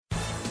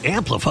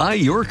Amplify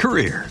your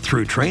career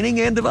through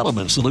training and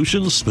development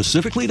solutions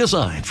specifically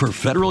designed for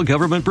federal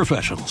government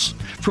professionals.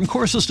 From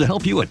courses to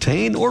help you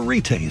attain or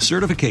retain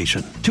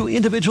certification, to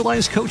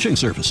individualized coaching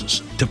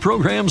services, to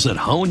programs that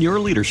hone your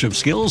leadership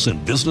skills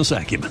and business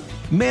acumen,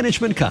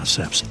 Management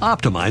Concepts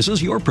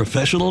optimizes your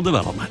professional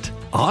development.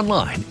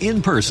 Online,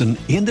 in person,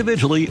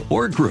 individually,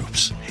 or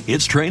groups,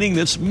 it's training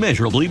that's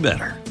measurably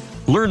better.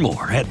 Learn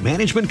more at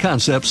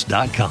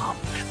managementconcepts.com.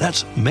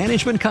 That's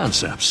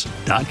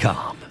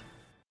managementconcepts.com.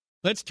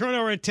 Let's turn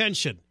our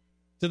attention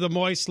to the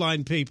Moist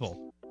Line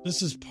people.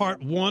 This is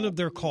part one of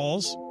their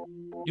calls.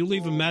 You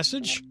leave a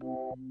message.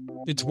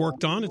 It's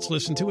worked on. It's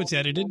listened to. It's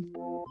edited.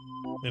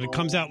 And it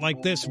comes out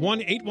like this.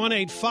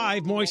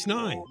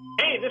 1-818-5-MOIST-9.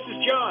 Hey, this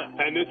is John.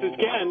 And this is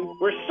Ken.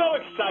 We're so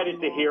excited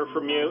to hear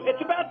from you.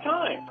 It's about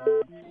time.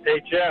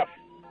 Hey, Jeff.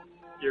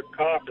 Your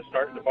cough is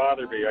starting to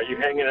bother me. Are you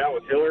hanging out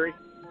with Hillary?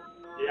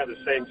 You have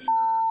the same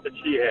that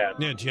she had.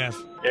 Yeah, Jeff.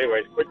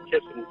 Anyways, quit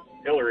kissing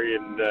Hillary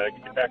and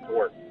get back to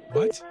work.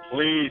 What?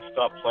 Please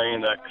stop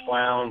playing that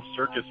clown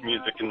circus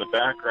music in the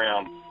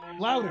background.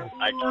 Louder.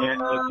 I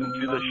can't listen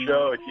to the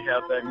show if you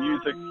have that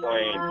music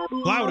playing.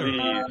 Louder.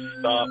 Please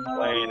stop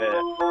playing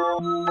it.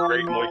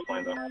 Great Moist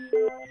Line, though.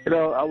 You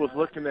know, I was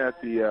looking at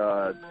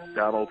the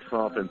Donald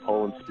Trump and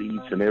Poland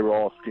speech, and they were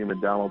all screaming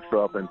Donald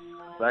Trump, and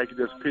I could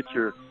just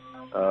picture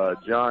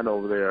John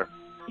over there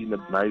eating a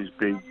nice,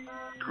 big,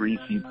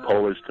 greasy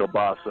Polish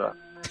kielbasa,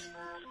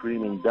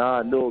 screaming,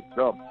 Donald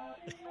Trump.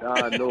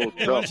 Donald Trump.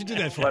 Why don't you do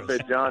that for us? I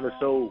bet John is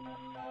so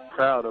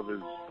proud of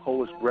his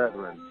Polish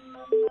brethren.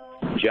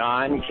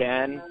 John,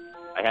 Ken,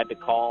 I had to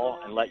call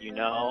and let you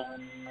know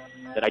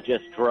that I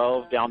just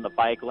drove down the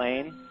bike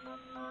lane,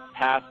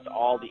 past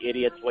all the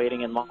idiots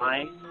waiting in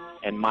line,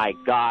 and my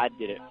God,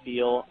 did it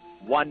feel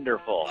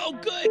wonderful. Oh,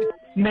 good.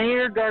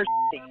 Mayor Garcia.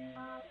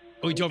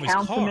 Oh, he drove his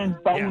Councilman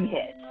car.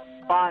 Bonehead.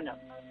 Bonham.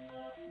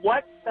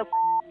 What the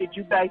did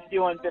you guys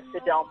do on Vista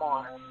Del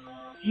Mar?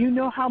 Do you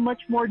know how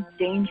much more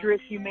dangerous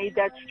you made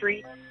that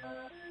street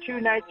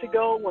 2 nights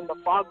ago when the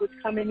fog was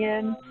coming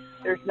in?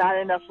 There's not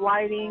enough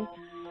lighting.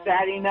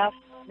 Bad enough.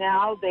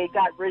 Now they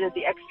got rid of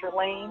the extra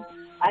lane.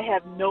 I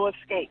have no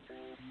escape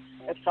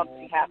if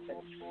something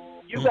happens.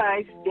 You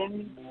guys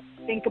didn't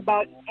think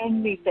about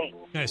anything.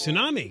 Yeah,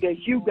 tsunami.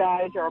 Because you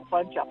guys are a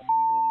bunch of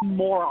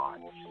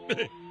morons.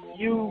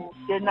 You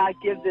did not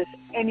give this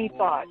any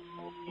thought.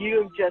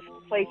 You have just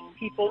placed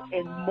people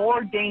in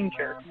more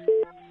danger.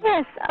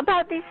 Yes,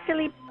 about these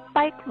silly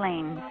bike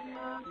lanes.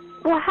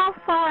 Well, how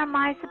far am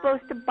I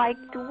supposed to bike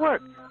to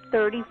work?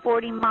 30,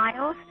 40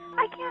 miles?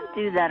 I can't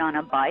do that on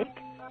a bike.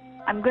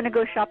 I'm going to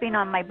go shopping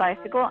on my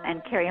bicycle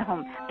and carry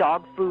home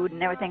dog food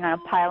and everything on a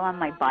pile on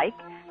my bike.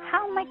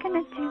 How am I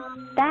going to do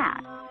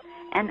that?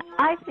 And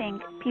I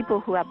think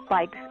people who have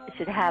bikes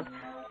should have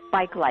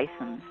bike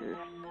licenses.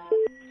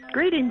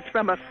 Greetings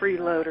from a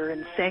freeloader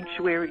in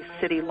Sanctuary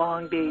City,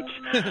 Long Beach,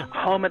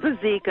 home of the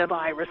Zika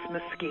virus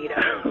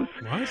mosquitoes.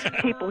 What?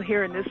 People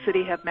here in this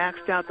city have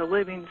maxed out the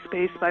living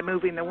space by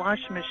moving the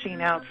washing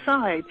machine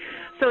outside,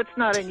 so it's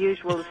not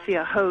unusual to see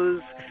a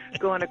hose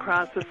going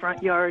across the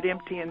front yard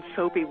emptying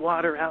soapy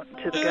water out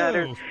into the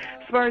gutter.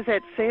 As far as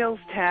that sales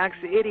tax,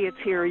 the idiots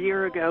here a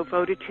year ago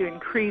voted to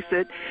increase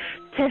it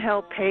to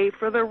help pay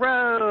for the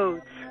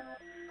roads.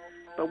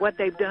 But what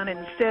they've done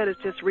instead is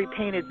just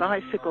repainted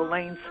bicycle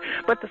lanes.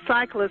 But the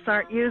cyclists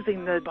aren't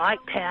using the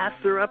bike paths.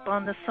 They're up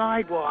on the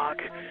sidewalk.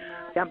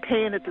 I'm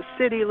paying at the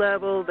city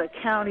level, the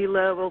county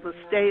level, the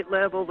state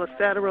level, the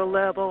federal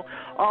level,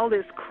 all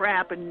this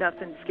crap, and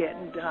nothing's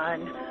getting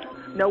done.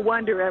 No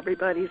wonder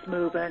everybody's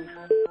moving.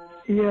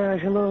 Yeah,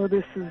 hello,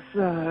 this is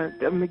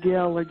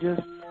Miguel. I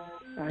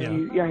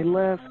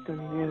left,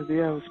 and it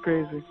was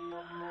crazy.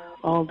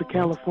 All to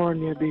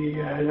California,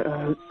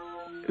 it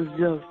was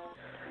just...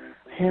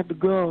 had to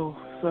go,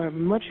 so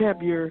I'm much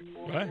happier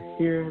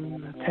here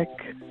in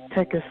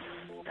Texas.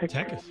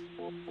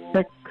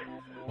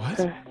 What?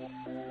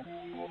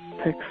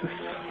 Texas.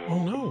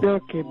 Oh, no.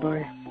 Okay,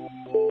 bye.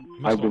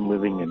 I've been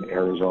living in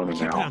Arizona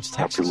now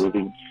after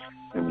living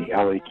in the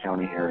LA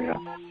County area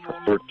for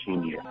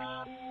 13 years.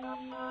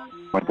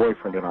 My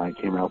boyfriend and I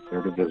came out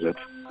there to visit,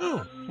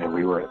 and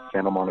we were at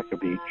Santa Monica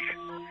Beach,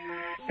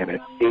 and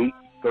at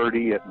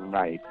 8:30 at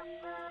night,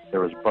 there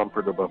was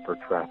bumper-to-bumper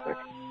traffic.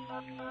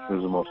 It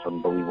was the most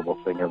unbelievable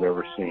thing I've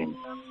ever seen.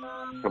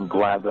 I'm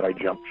glad that I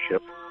jumped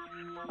ship.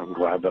 I'm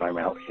glad that I'm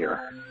out here.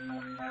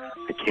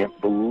 I can't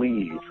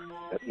believe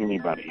that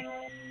anybody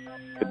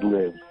could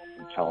live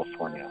in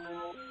California.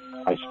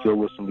 I still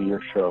listen to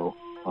your show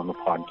on the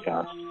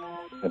podcast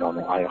and on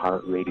the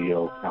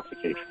iHeartRadio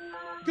application.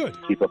 Good.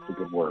 Keep up the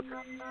good work.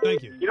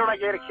 Thank you. You know what I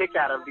get a kick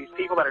out of? These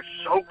people that are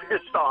so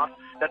pissed off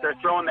that they're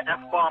throwing the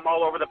F-bomb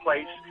all over the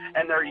place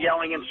and they're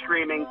yelling and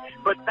screaming,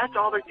 but that's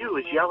all they do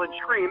is yell and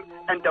scream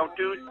and don't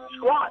do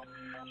squat.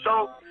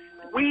 So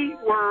we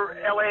were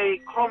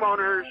L.A.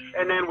 homeowners,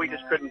 and then we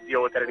just couldn't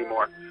deal with it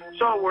anymore.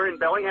 So we're in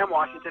Bellingham,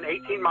 Washington,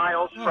 18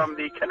 miles from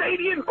the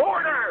Canadian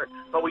border,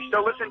 but we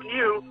still listen to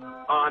you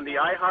on the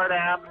iHeart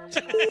app.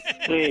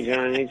 Hey,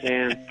 John. Hey,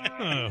 Sam.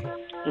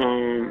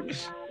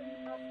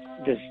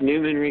 This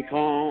Newman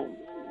recall,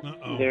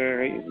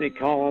 They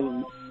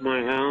called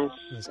my house.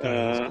 This guy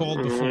has called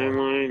on before. the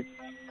landline.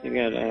 They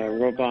got a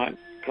robot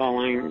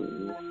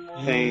calling,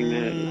 saying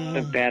that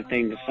it's a bad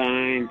thing to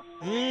sign.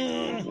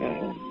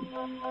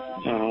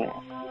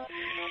 So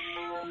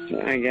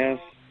I guess.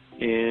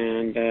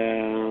 And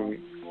the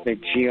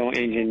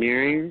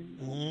geoengineering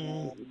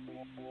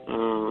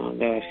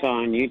that I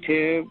saw on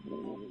YouTube.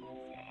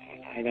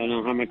 I don't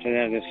know how much of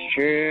that is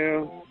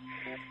true.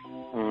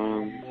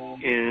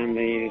 And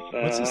these.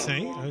 What's he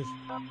saying?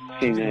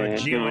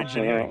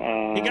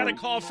 Geoengineering. He got a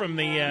call from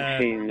the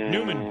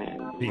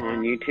Newman people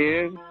on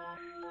YouTube.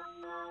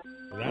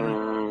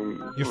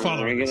 You're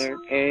following regular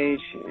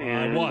page,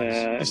 and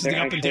this is the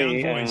up and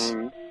down voice.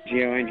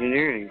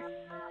 Geoengineering.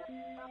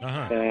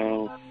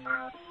 So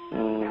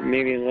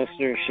maybe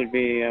listeners should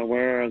be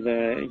aware of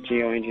the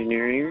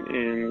geoengineering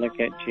and look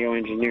at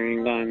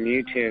geoengineering on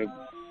YouTube.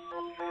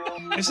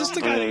 Is this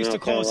the guy that used to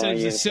call us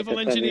a civil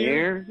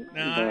engineer?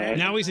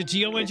 Now he's a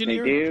geoengineer?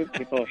 If they do,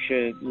 people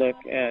should look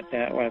at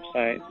that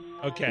website.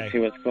 Okay. To see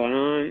what's going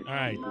on. All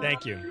right.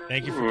 Thank you.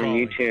 Thank you for on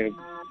calling. YouTube.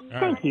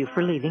 Thank you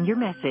for leaving your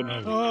message.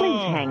 Please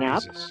hang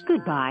up.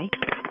 Goodbye.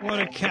 What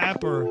a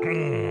capper.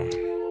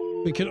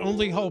 We can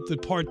only hope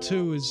that part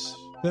 2 is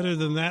better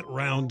than that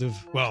round of,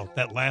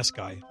 that last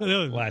guy.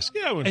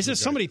 Is there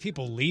so many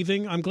people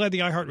leaving? I'm glad the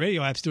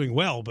iHeartRadio app's doing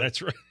well. But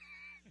that's right.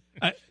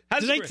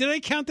 Did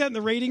they count that in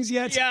the ratings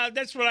yet? Yeah,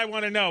 that's what I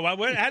want to know. How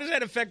does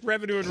that affect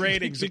revenue and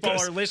ratings if all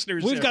our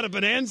listeners... We've got a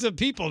bonanza of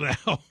people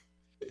now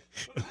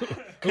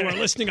who are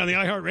listening on the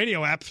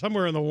iHeartRadio app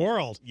somewhere in the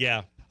world.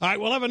 Yeah. All right,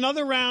 we'll have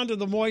another round of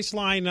the Moist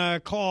Line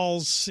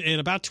calls in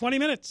about 20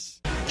 minutes.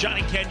 John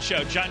and Ken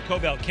Show. John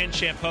Cobell, Ken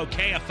Champeau,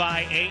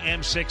 KFI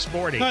AM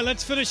 640. All right,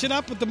 let's finish it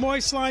up with the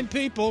Moist Line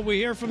people. We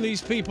hear from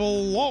these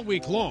people all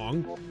week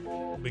long.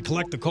 We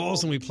collect the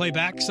calls and we play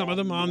back some of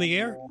them on the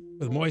air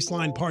with Moist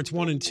Line parts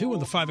 1 and 2 on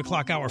the 5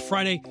 o'clock hour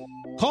Friday.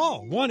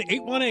 Call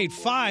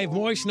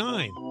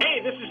 1-818-5-MOIST-9.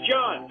 Hey, this is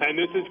John. And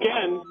this is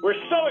Ken. We're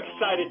so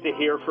excited to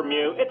hear from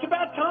you. It's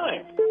about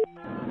time.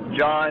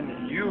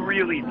 John, you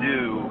really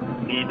do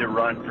need to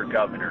run for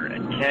governor.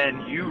 And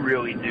Ken, you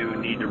really do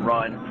need to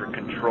run for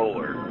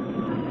controller.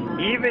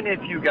 Even if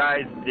you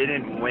guys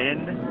didn't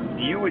win,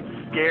 you would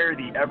scare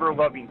the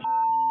ever-loving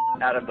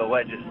out of the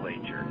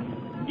legislature.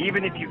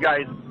 Even if you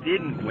guys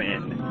didn't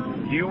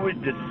win, you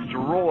would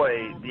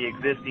destroy the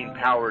existing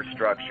power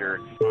structure.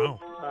 Wow.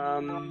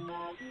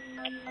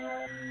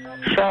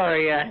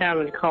 Sorry, I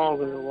haven't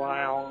called in a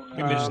while.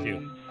 We missed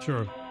you.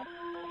 Sure.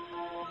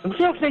 I'm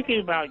still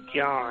thinking about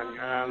John.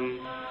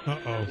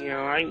 Uh-oh.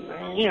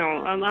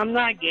 I'm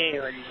not gay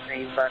or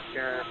anything, but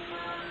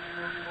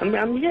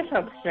I'm just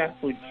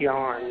obsessed with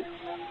John.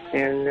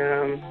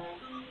 And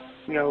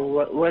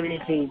what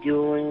is he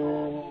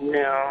doing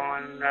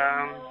now?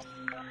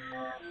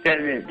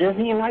 And does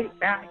he like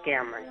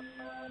backgammon?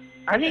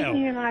 I think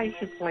he and I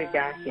should play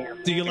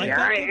backgammon. Do you like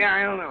backgammon?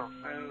 I don't know.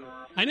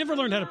 I never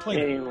learned how to play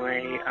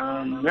anyway,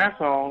 that's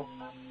all.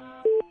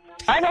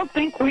 I don't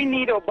think we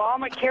need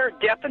Obamacare.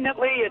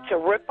 Definitely, it's a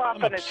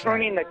ripoff and it's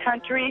ruining the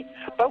country.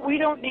 But we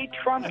don't need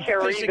Trump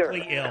care either.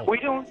 Ill. We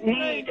don't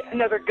need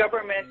another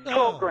government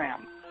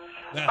program.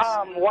 Yes.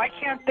 Why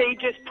can't they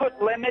just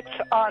put limits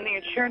on the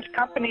insurance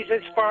companies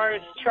as far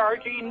as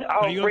charging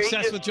Are you obsessed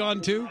outrageous with John,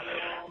 too?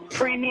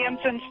 premiums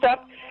and stuff,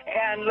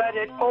 and let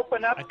it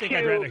open up I think to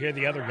I'd rather hear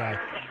the other guy.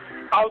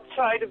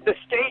 outside of the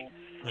state?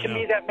 To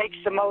me, that makes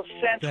the most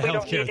sense. The We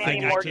don't healthcare need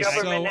thing any more is just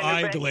government so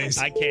intervention. eye-glazed.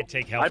 I can't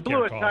take health I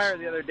blew a calls. tire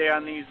the other day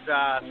on these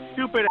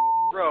stupid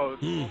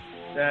roads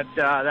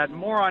that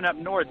moron up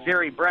north,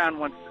 Jerry Brown,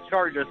 wants to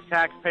charge us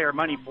taxpayer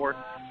money for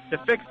to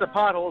fix the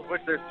potholes,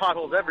 which there's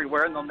potholes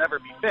everywhere and they'll never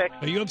be fixed.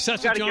 Are you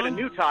obsessed Got with to get a John?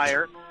 new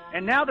tire,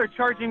 and now they're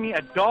charging me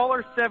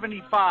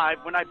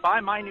 $1.75 when I buy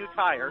my new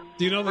tire.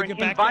 Do you know for they an get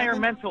back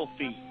environmental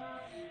fee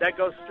that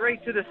goes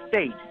straight to the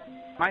state.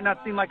 Might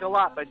not seem like a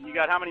lot, but you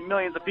got how many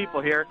millions of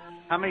people here?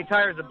 How many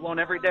tires are blown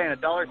every day? And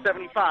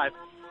 $1.75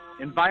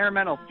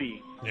 environmental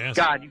fee. Yes.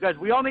 God, you guys,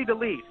 we all need to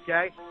leave,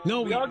 okay?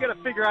 No, we all got to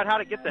figure out how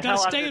to get the gotta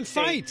hell out stay of and this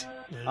state.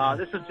 fight.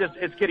 This is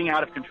it's getting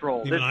out of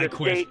control. Even I This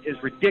quit. state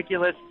is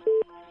ridiculous.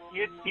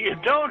 You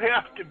don't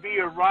have to be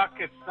a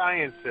rocket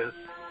scientist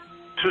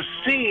to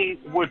see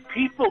what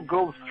people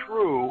go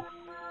through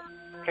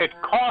at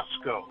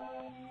Costco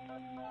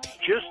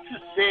just to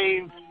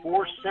save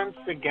 4 cents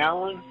a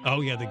gallon.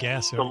 Oh, yeah, the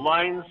gas. The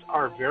lines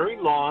are very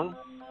long.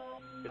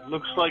 It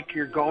looks like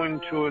you're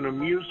going to an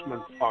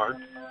amusement park.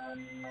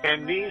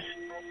 And these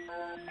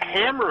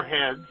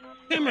hammerheads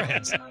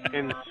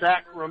in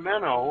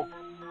Sacramento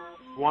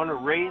want to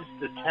raise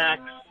the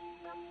tax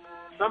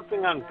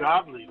something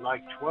ungodly,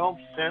 like 12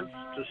 cents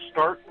to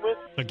start with.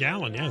 A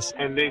gallon, yes.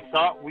 And they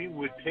thought we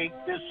would take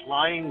this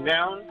lying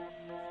down.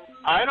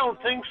 I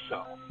don't think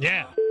so.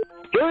 Yeah.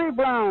 Jerry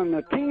Brown,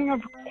 the king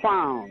of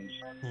clowns.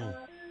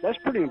 That's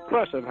pretty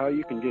impressive how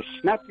you can just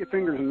snap your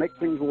fingers and make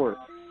things work.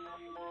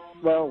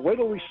 Well, wait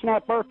till we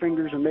snap our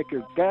fingers and make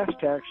your gas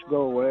tax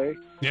go away.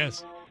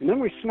 Yes. And then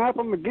we snap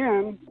them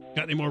again.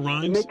 Got any more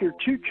rhymes? And make your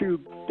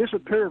choo-choo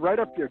disappear right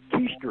up your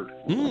keister.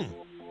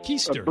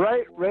 Keister. A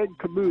bright red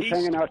caboose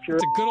hanging out your...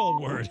 It's a good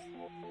old word.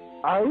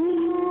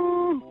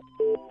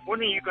 When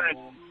are you going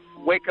to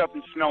wake up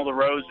and smell the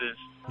roses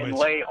and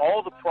lay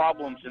all the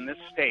problems in this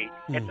state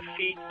at the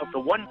feet of the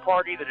one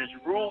party that has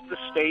ruled the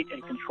state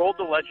and controlled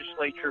the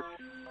legislature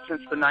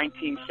since the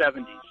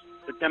 1970s,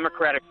 the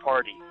Democratic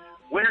Party?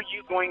 When are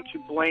you going to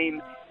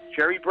blame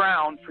Jerry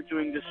Brown for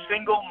doing the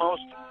single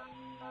most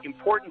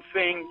important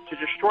thing to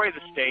destroy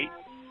the state,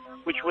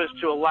 which was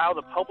to allow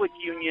the public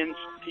unions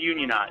to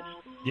unionize?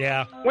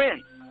 Yeah.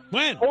 When?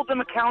 When? Hold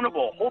them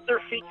accountable. Hold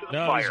their feet to the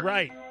fire. No, he's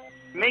right.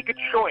 Make a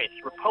choice,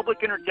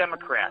 Republican or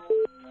Democrat.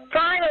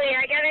 Finally,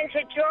 I got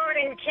into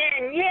Jordan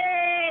 10.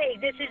 Yay!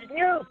 This is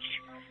Nooch.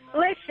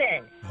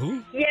 Listen.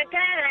 Who? You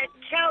gotta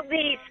tell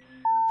these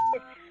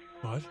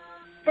What?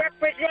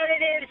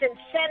 representatives and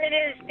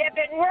senators, they've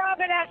been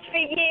robbing us for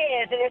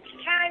years, and it's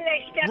time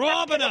they step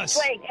up to the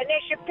plate, and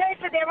they should pay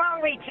for their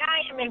own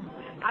retirement.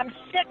 I'm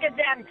sick of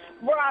them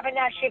robbing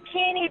us. You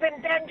can't even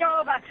bend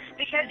over,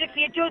 because if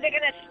you do, they're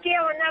going to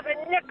steal another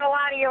nickel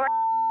out of your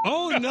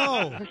Oh,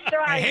 no. I'm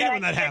sorry, I hate but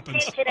when that can't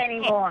happens. take it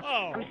anymore.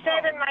 I'm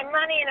saving my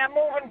money, and I'm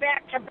moving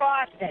back to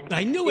Boston.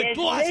 I knew it, There's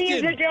Boston.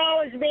 millions of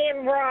dollars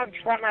being robbed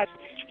from us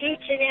each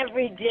and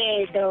every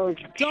day, those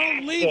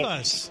Don't leave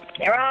us.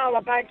 They're all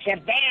a bunch of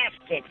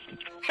bastards.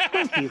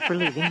 Thank you for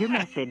leaving your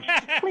message.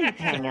 Please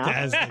hang up.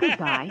 Bastards.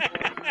 Goodbye.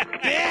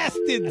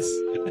 Bastards.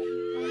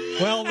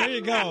 Well, there you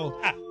go.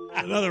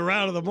 Another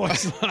round of the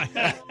boys' line.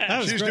 That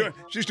was great.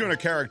 She's doing a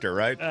character,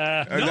 right?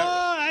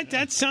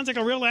 That sounds like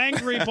a real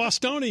angry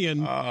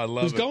Bostonian. I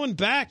love who's it. going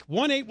back.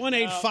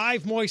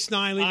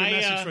 1-818-5-MOIST-9. Leave a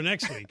message for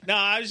next week. No,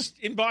 I was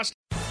in Boston.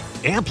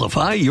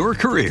 Amplify your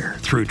career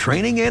through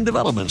training and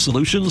development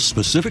solutions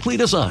specifically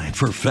designed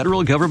for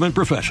federal government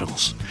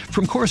professionals.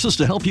 From courses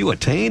to help you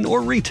attain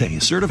or retain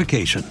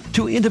certification,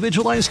 to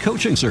individualized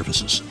coaching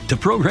services, to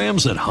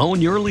programs that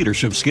hone your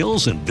leadership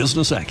skills and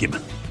business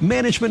acumen,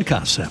 Management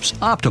Concepts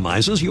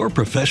optimizes your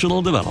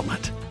professional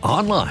development.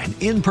 Online,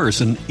 in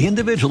person,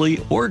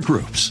 individually, or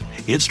groups,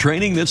 it's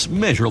training that's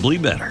measurably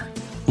better.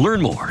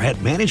 Learn more at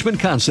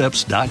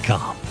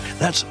managementconcepts.com.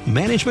 That's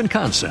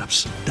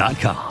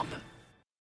managementconcepts.com.